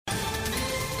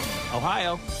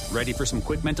Ohio, ready for some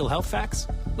quick mental health facts?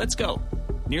 Let's go.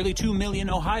 Nearly 2 million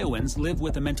Ohioans live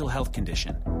with a mental health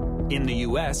condition. In the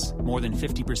U.S., more than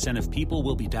 50% of people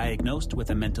will be diagnosed with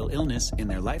a mental illness in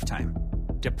their lifetime.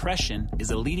 Depression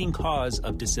is a leading cause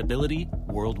of disability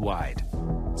worldwide.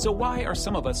 So why are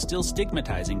some of us still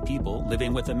stigmatizing people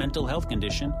living with a mental health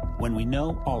condition when we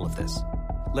know all of this?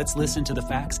 Let's listen to the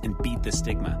facts and beat the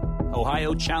stigma.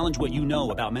 Ohio, challenge what you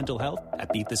know about mental health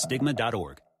at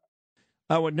beatthestigma.org.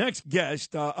 Our next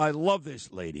guest, I love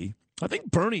this lady. I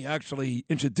think Bernie actually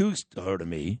introduced her to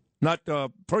me, not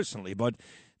personally, but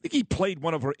I think he played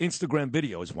one of her Instagram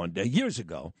videos one day, years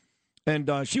ago. And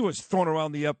she was throwing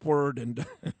around the F word and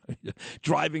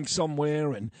driving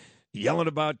somewhere and yelling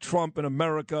about Trump and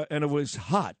America. And it was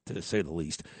hot, to say the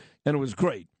least. And it was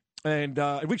great. And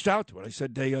I reached out to her. I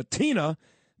said, hey, Tina,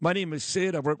 my name is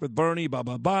Sid. I work with Bernie, blah,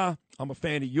 blah, blah. I'm a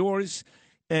fan of yours.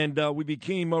 And we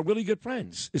became really good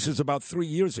friends. This is about 3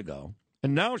 years ago.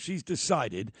 And now she's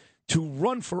decided to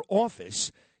run for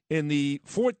office in the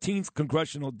 14th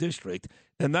Congressional District.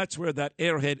 And that's where that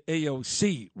airhead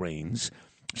AOC reigns.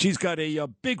 She's got a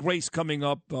big race coming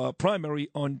up, primary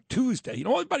on Tuesday. You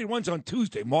know, everybody runs on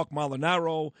Tuesday. Mark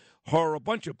Molinaro, her, a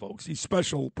bunch of folks, these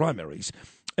special primaries.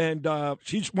 And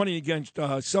she's running against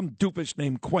some doofish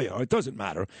named Cuellar. It doesn't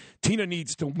matter. Tina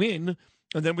needs to win,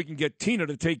 and then we can get Tina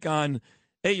to take on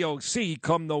AOC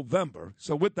come November.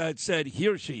 So with that said,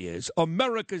 here she is,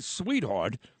 America's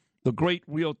sweetheart, the great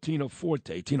real Tina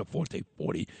Forte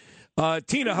 40.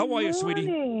 Tina, how are you, sweetie?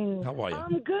 How are you?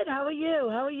 I'm good. How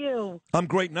are you? I'm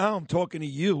great now. I'm talking to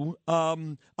you.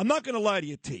 I'm not going to lie to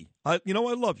you, T. I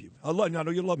love you. I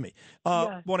know you love me.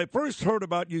 Yeah. When I first heard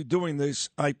about you doing this,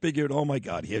 I figured, oh, my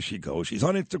God, here she goes. She's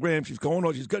on Instagram. She's going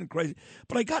on. She's getting crazy.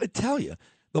 But I got to tell you,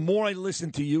 the more I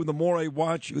listen to you, the more I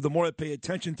watch you, the more I pay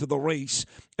attention to the race,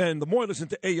 and the more I listen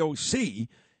to AOC,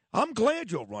 I'm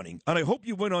glad you're running. And I hope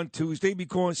you win on Tuesday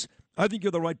because I think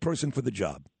you're the right person for the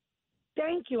job.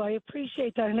 Thank you. I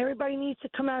appreciate that. And everybody needs to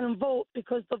come out and vote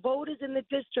because the voters in the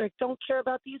district don't care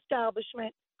about the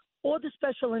establishment or the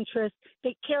special interests.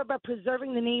 They care about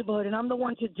preserving the neighborhood, and I'm the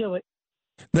one to do it.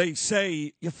 They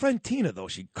say, your friend Tina, though,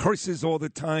 she curses all the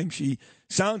time. She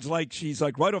sounds like she's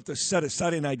like right off the set of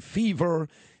Saturday Night Fever.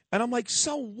 And I'm like,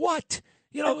 so what?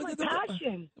 You know, that's my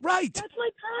passion. Right. That's my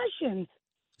passion.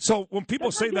 So when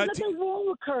people say that, there's nothing wrong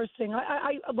with cursing.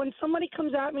 I when somebody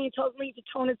comes at me and tells me to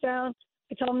tone it down,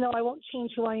 I tell them, no, I won't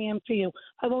change who I am for you.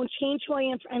 I won't change who I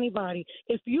am for anybody.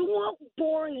 If you want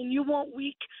boring and you want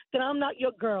weak, then I'm not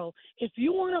your girl. If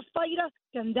you want a fighter,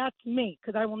 then that's me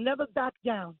because I will never back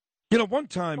down. You know, one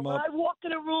time... when I walk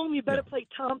in a room, you better play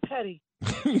Tom Petty.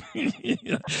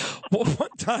 Yeah. Well,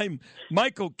 one time,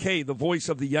 Michael Kay, the voice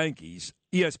of the Yankees,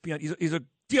 ESPN, he's a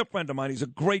dear friend of mine. He's a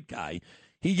great guy.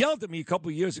 He yelled at me a couple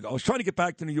of years ago. I was trying to get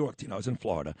back to New York. You know, I was in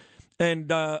Florida. And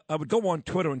I would go on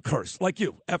Twitter and curse, like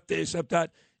you, F this, F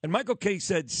that. And Michael Kay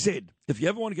said, Sid, if you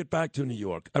ever want to get back to New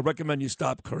York, I recommend you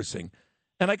stop cursing.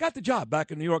 And I got the job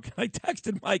back in New York. And I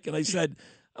texted Mike and I said,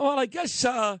 well, I guess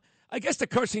the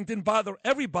cursing didn't bother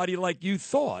everybody like you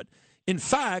thought. In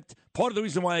fact, part of the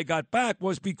reason why I got back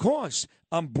was because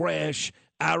I'm brash,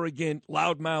 arrogant,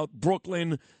 loudmouth,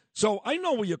 Brooklyn. So I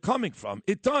know where you're coming from.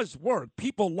 It does work.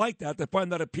 People like that. They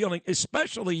find that appealing,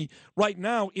 especially right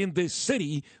now in this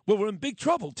city where we're in big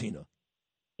trouble, Tina.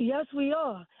 Yes, we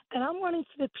are. And I'm running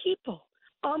for the people.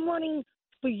 I'm running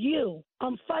for you.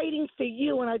 I'm fighting for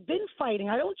you. And I've been fighting.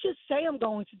 I don't just say I'm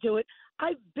going to do it.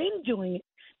 I've been doing it.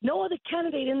 No other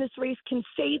candidate in this race can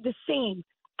say the same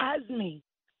as me,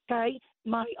 okay?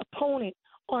 My opponent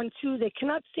on Tuesday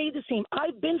cannot say the same.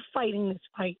 I've been fighting this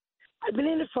fight. I've been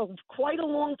in it for quite a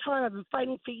long time. I've been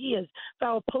fighting for years for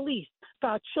our police, for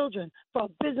our children, for our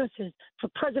businesses, for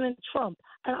President Trump.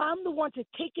 And I'm the one to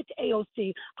take it to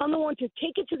AOC. I'm the one to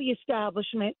take it to the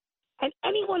establishment and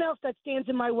anyone else that stands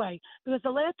in my way. Because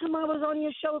the last time I was on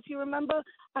your show, if you remember,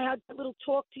 I had a little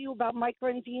talk to you about Mike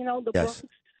Rendino, the Bronx.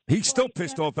 He's still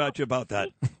pissed off at you about that.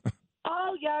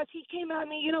 Oh, yes. He came at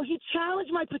me. You know, he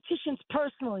challenged my petitions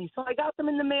personally. So I got them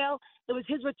in the mail. It was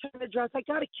his return address. I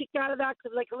got a kick out of that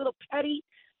because like a little petty,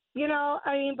 you know.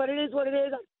 I mean, but it is what it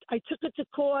is. I took it to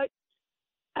court,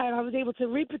 and I was able to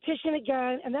repetition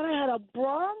again. And then I had a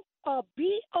BOE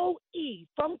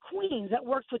from Queens that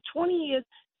worked for 20 years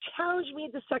challenge me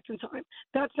the second time.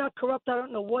 That's not corrupt. I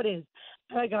don't know what is.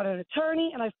 And I got an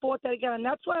attorney, and I fought that again. And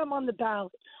that's why I'm on the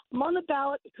ballot. I'm on the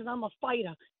ballot because I'm a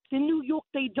fighter. In New York,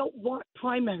 they don't want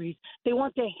primaries. They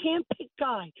want their hand-picked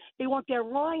guy. They want their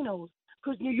rhinos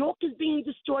because New York is being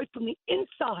destroyed from the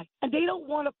inside, and they don't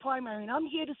want a primary. And I'm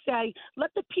here to say, let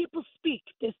the people speak.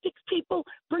 There's 6 people.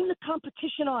 Bring the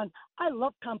competition on. I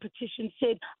love competition,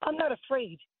 Sid. I'm not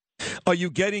afraid. Are you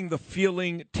getting the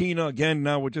feeling, Tina, again,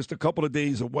 now we're just a couple of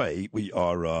days away. We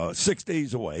are 6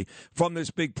 days away from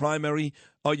this big primary.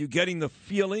 Are you getting the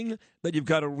feeling that you've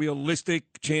got a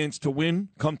realistic chance to win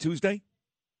come Tuesday?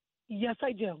 Yes,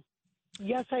 I do.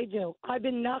 Yes, I do. I've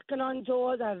been knocking on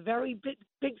doors. I have very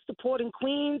big support in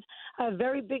Queens. I have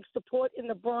very big support in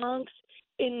the Bronx,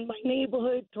 in my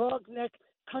neighborhood, Dog Neck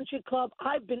Country Club.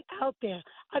 I've been out there.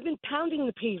 I've been pounding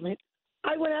the pavement.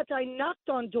 I went out there. I knocked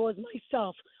on doors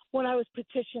myself when I was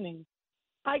petitioning.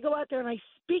 I go out there and I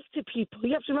speak to people.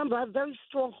 You have to remember, I have very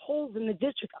strong holds in the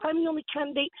district. I'm the only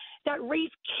candidate that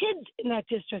raised kids in that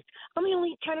district. I'm the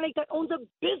only candidate that owns a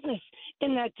business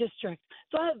in that district.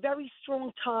 So I have very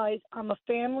strong ties. I'm a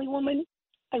family woman.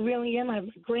 I really am. I have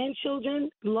my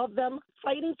grandchildren, love them,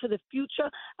 fighting for the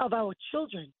future of our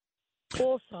children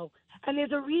also. And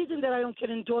there's a reason that I don't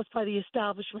get endorsed by the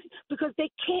establishment, because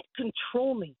they can't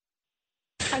control me.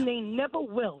 And they never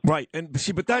will. Right, and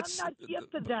see, but that's I'm not here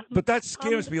for them. but that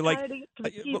scares me. Like,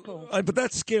 but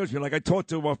that scares me. Like, I talked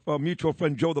to a mutual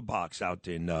friend, Joe the Box, out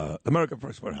in America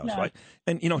First Warehouse, right?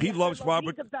 And he loves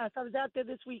Robert. He's the best. I was out there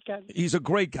this weekend. He's a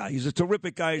great guy. He's a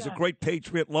terrific guy. He's a great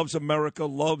patriot. Loves America.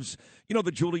 Loves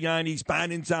the Giuliani's,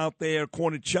 Bannon's out there,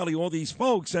 Cornicelli, all these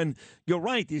folks. And you're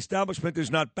right. The establishment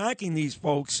is not backing these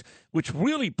folks, which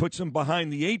really puts them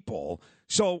behind the eight ball.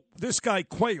 So this guy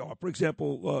Cuellar, for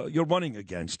example, you're running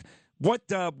against. What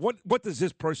does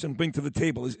this person bring to the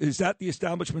table? Is that the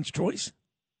establishment's choice?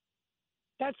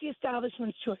 That's the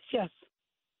establishment's choice. Yes.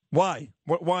 Why?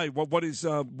 Why? What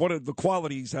are the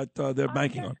qualities that they're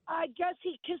banking on? I guess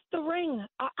he kissed the ring.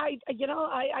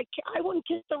 I wouldn't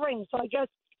kiss the ring, so I guess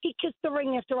he kissed the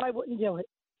ring after I wouldn't do it.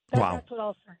 Wow. That's what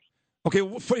I'll say. Okay,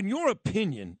 well, in your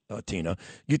opinion, Tina,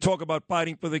 you talk about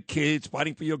fighting for the kids,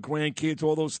 fighting for your grandkids,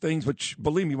 all those things, which,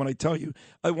 believe me when I tell you,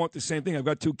 I want the same thing. I've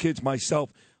got 2 kids myself.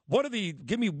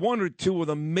 Give me 1 or 2 of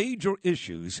the major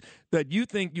issues that you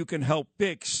think you can help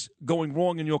fix going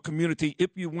wrong in your community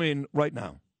if you win right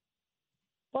now?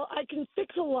 Well, I can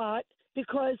fix a lot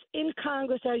because in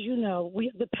Congress, as you know, we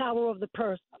have the power of the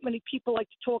purse. Not many people like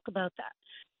to talk about that.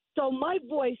 So my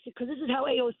voice, because this is how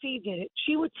AOC did it,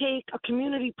 she would take a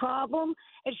community problem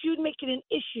and she would make it an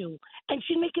issue. And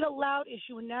she'd make it a loud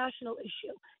issue, a national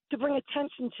issue, to bring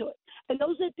attention to it. And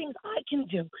those are the things I can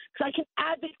do because I can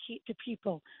advocate to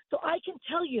people. So I can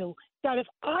tell you that if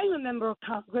I'm a member of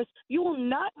Congress, you will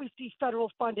not receive federal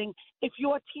funding if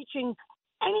you're teaching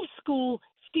any school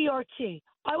CRT.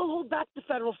 I will hold back the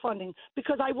federal funding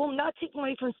because I will not take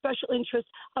money from special interests.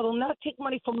 I will not take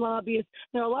money from lobbyists.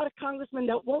 There are a lot of congressmen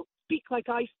that won't speak like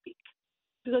I speak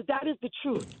because that is the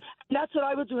truth. And that's what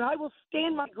I will do. And I will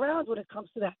stand my ground when it comes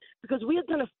to that because we are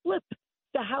going to flip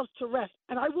the House to rest.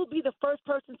 And I will be the first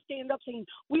person to stand up saying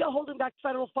we are holding back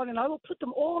federal funding. I will put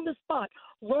them all on the spot,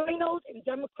 rhinos and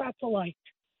Democrats alike.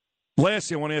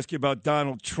 Lastly, I want to ask you about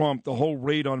Donald Trump, the whole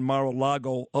raid on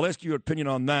Mar-a-Lago. I'll ask you your opinion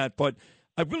on that, but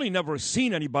I've really never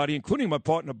seen anybody, including my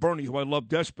partner Bernie, who I love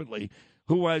desperately,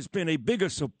 who has been a bigger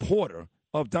supporter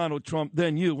of Donald Trump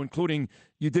than you, including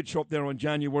you did show up there on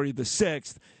January the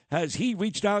 6th. Has he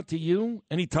reached out to you?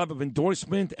 Any type of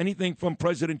endorsement, anything from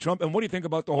President Trump? And what do you think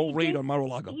about the whole raid on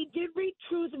Mar-a-Lago? He did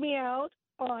retruth me out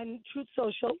on Truth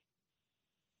Social.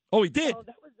 Oh, he did? So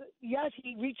yes,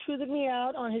 he retruthed me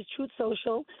out on his Truth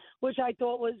Social, which I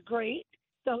thought was great.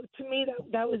 So to me,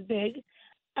 that was big.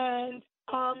 And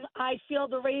I feel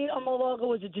the raid on Mar-a-Lago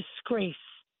was a disgrace.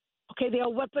 Okay, they are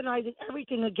weaponizing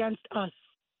everything against us.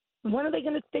 When are they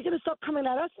going to? They're going to start coming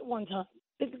at us at one time.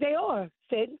 They are,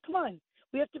 Sid. Come on.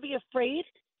 We have to be afraid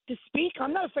to speak.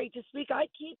 I'm not afraid to speak. I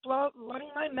keep running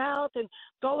my mouth and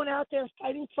going out there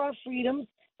fighting for our freedoms.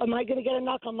 Am I going to get a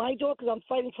knock on my door because I'm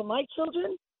fighting for my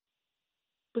children?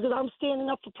 Because I'm standing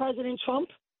up for President Trump?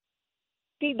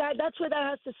 See, that's where that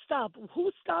has to stop.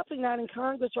 Who's stopping that in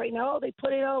Congress right now? They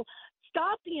put it out.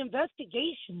 Stop the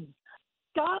investigations.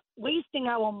 Stop wasting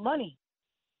our money.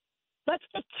 Let's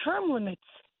get term limits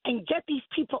and get these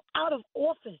people out of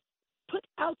office. Put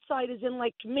outsiders in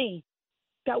like me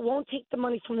that won't take the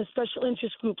money from the special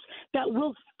interest groups, that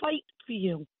will fight for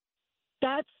you.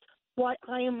 That's why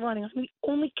I am running. I'm the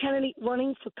only candidate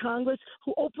running for Congress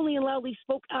who openly and loudly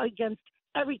spoke out against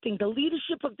everything, the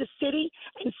leadership of the city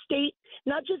and state,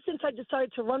 not just since I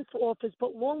decided to run for office,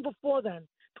 but long before then,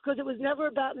 because it was never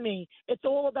about me. It's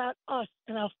all about us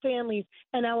and our families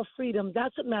and our freedom.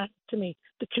 That's what matters to me.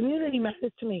 The community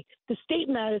matters to me. The state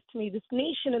matters to me. This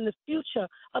nation and the future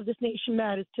of this nation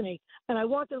matters to me. And I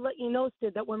want to let you know,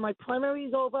 Sid, that when my primary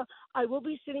is over, I will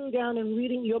be sitting down and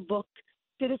reading your book,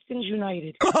 Citizens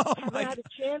United. Oh, I haven't had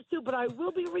a chance to, but I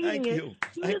will be reading it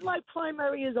as soon as my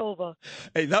primary is over.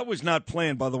 Hey, that was not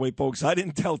planned, by the way, folks. I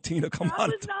didn't tell Tina, come on.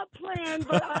 That was not planned,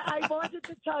 but I wanted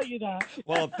to tell you that.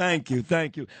 Well, thank you.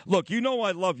 Look, you know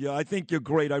I love you. I think you're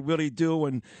great. I really do,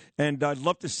 and I'd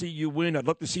love to see you win. I'd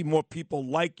love to see more people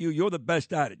like you. You're the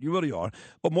best at it. You really are.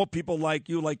 But more people like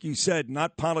you said,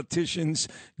 not politicians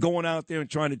going out there and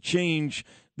trying to change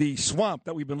the swamp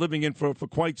that we've been living in for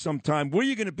quite some time. Where are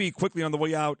you going to be quickly on the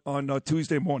way out on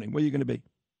Tuesday morning? Where are you going to be?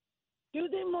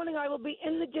 Tuesday morning, I will be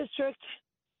in the district,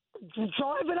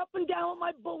 driving up and down with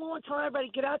my bullhorn, telling everybody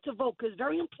get out to vote, because it's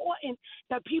very important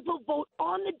that people vote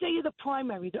on the day of the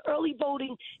primary. The early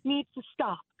voting needs to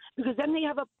stop, because then they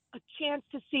have a chance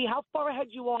to see how far ahead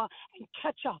you are and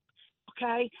catch up,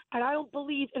 okay? And I don't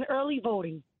believe in early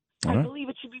voting. I believe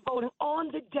it should be voting on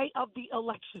the day of the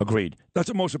election. Agreed. That's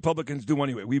what most Republicans do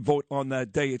anyway. We vote on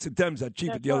that day. It's the Dems that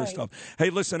cheat with the other stuff.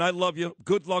 Hey, listen, I love you.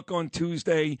 Good luck on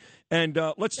Tuesday. And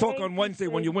let's talk on Wednesday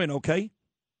when you win, okay?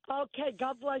 Okay.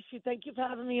 God bless you. Thank you for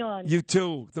having me on. You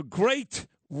too. The great,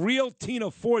 real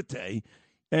Tina Forte.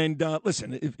 And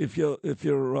listen, if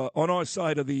you're on our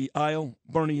side of the aisle,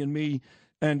 Bernie and me,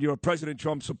 and you're a President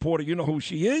Trump supporter, you know who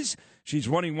she is. She's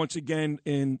running once again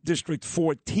in District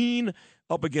 14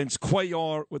 up against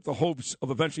Cuellar with the hopes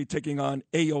of eventually taking on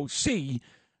AOC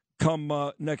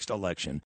come next election.